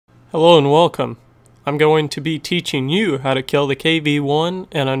Hello and welcome. I'm going to be teaching you how to kill the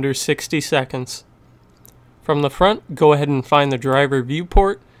KV-1 in under 60 seconds. From the front, go ahead and find the driver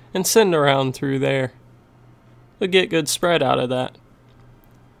viewport and send around through there. You'll get good spread out of that.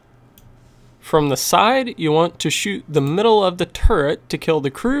 From the side, you want to shoot the middle of the turret to kill the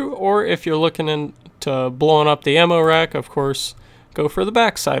crew, or if you're looking into blowing up the ammo rack, of course, go for the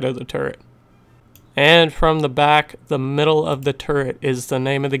back side of the turret. And from the back, the middle of the turret is the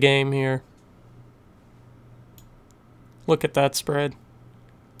name of the game here. Look at that spread.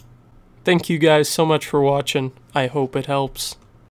 Thank you guys so much for watching. I hope it helps.